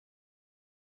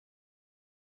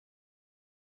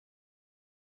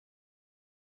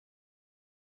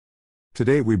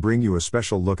Today we bring you a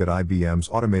special look at IBM's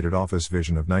automated office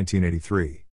vision of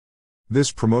 1983.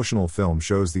 This promotional film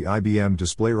shows the IBM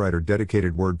DISPLAYWRITER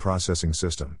dedicated word processing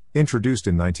system, introduced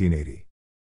in 1980.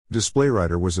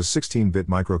 DISPLAYWRITER was a 16-bit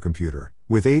microcomputer,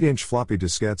 with 8-inch floppy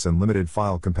diskettes and limited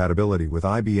file compatibility with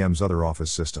IBM's other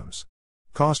office systems.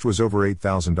 Cost was over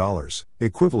 $8,000,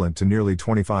 equivalent to nearly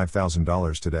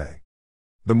 $25,000 today.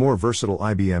 The more versatile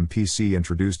IBM PC,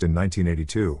 introduced in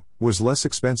 1982, was less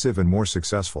expensive and more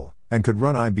successful, and could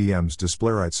run IBM's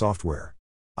Displaywrite software.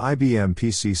 IBM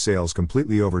PC sales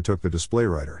completely overtook the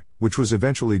Displaywriter, which was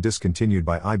eventually discontinued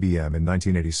by IBM in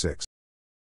 1986.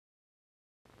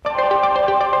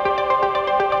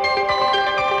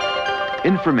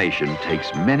 Information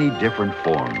takes many different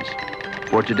forms.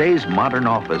 For today's modern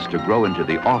office to grow into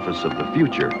the office of the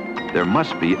future, there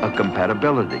must be a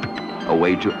compatibility, a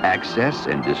way to access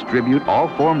and distribute all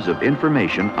forms of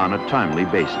information on a timely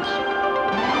basis.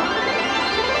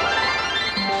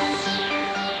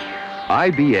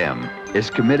 IBM is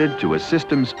committed to a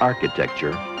systems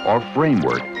architecture or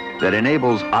framework that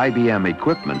enables IBM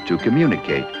equipment to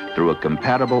communicate through a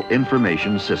compatible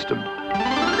information system.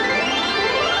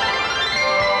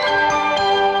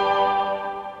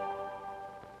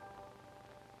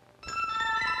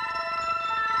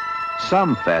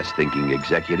 Some fast-thinking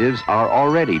executives are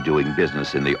already doing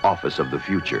business in the office of the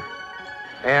future.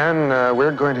 Ann,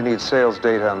 we're going to need sales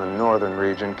data on the northern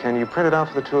region. Can you print it out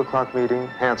for the 2 o'clock meeting?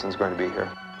 Hanson's going to be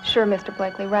here. Sure, Mr.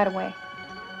 Blakely, right away.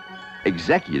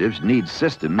 Executives need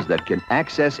systems that can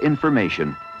access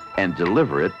information and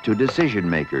deliver it to decision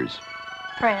makers.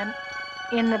 Fran,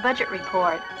 in the budget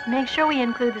report, make sure we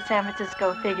include the San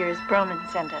Francisco figures Broman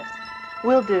sent us.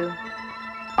 Will do.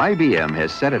 IBM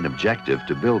has set an objective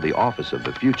to build the office of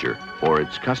the future for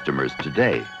its customers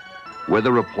today. With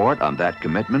a report on that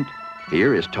commitment,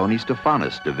 here is Tony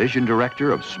Stefanis, Division Director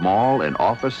of Small and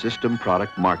Office System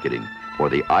Product Marketing for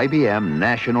the IBM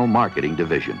National Marketing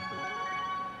Division.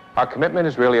 Our commitment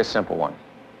is really a simple one.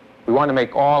 We want to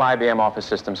make all IBM office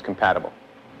systems compatible.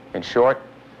 In short,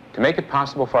 to make it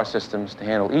possible for our systems to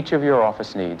handle each of your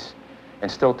office needs and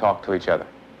still talk to each other.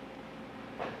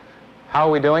 How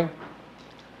are we doing?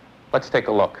 Let's take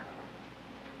a look.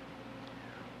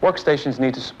 Workstations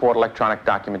need to support electronic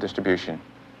document distribution,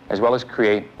 as well as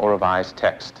create or revise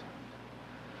text.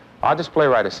 Our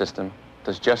Displaywriter system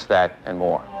does just that and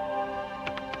more.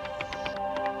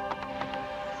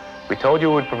 We told you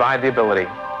we would provide the ability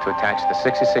to attach the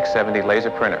 6670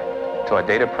 laser printer to our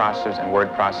data processors and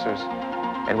word processors,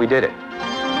 and we did it.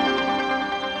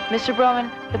 Mr.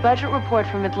 Broman, the budget report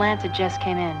from Atlanta just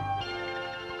came in.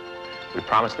 We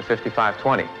promised the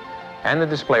 5520 and the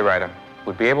Displaywriter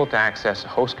would be able to access a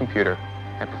host computer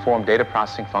and perform data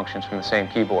processing functions from the same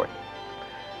keyboard.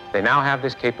 They now have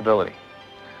this capability.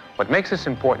 What makes this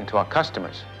important to our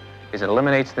customers is it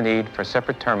eliminates the need for a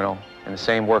separate terminal in the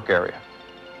same work area.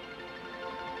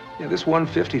 Yeah, this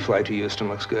 150 flight to Houston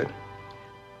looks good.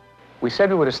 We said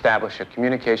we would establish a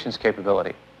communications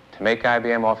capability to make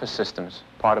IBM Office systems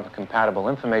part of a compatible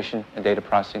information and data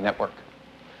processing network.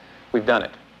 We've done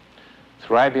it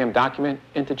through IBM Document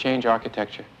Interchange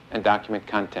Architecture and Document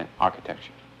Content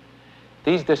Architecture.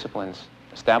 These disciplines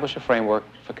establish a framework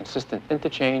for consistent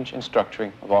interchange and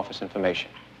structuring of office information.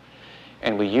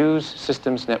 And we use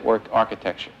systems network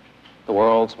architecture, the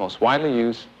world's most widely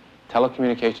used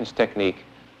telecommunications technique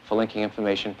for linking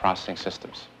information processing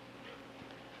systems.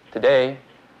 Today,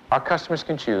 our customers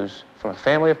can choose from a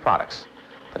family of products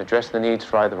that address the needs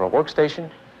for either a workstation,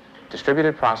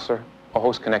 distributed processor, or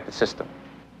host-connected system.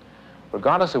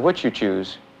 Regardless of which you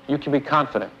choose, you can be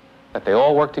confident that they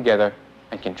all work together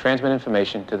and can transmit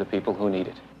information to the people who need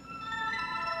it.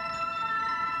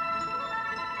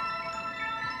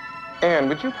 Ann,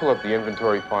 would you pull up the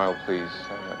inventory file, please?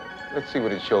 Let's see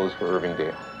what it shows for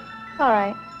Irvingdale. All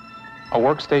right. A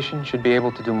workstation should be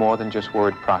able to do more than just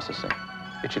word processing.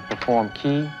 It should perform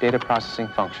key data processing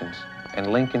functions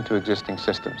and link into existing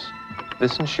systems.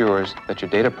 This ensures that your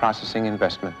data processing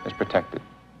investment is protected.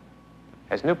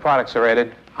 As new products are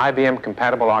added,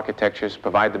 IBM-compatible architectures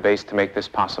provide the base to make this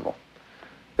possible.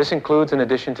 This includes, in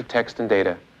addition to text and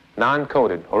data,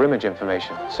 non-coded or image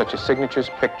information, such as signatures,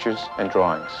 pictures, and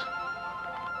drawings.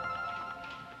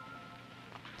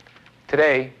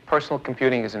 Today, personal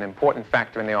computing is an important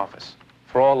factor in the office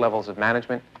for all levels of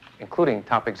management, including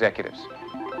top executives.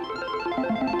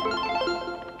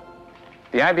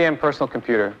 The IBM personal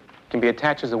computer can be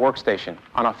attached as a workstation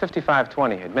on our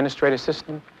 5520 administrative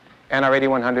system and our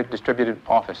 8100 distributed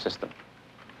office system.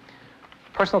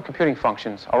 Personal computing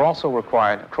functions are also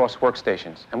required across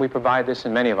workstations, and we provide this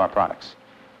in many of our products.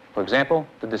 For example,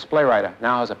 the Displaywriter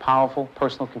now has a powerful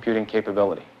personal computing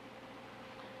capability.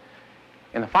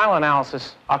 In the final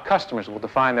analysis, our customers will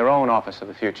define their own office of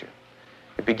the future.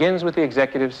 It begins with the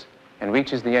executives and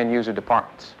reaches the end-user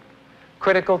departments.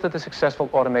 Critical to the successful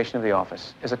automation of the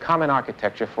office is a common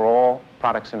architecture for all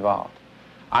products involved.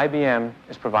 IBM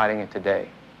is providing it today.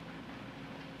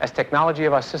 As technology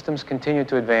of our systems continue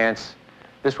to advance,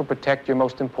 this will protect your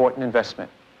most important investment,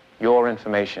 your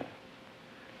information.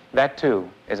 That, too,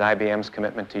 is IBM's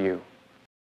commitment to you.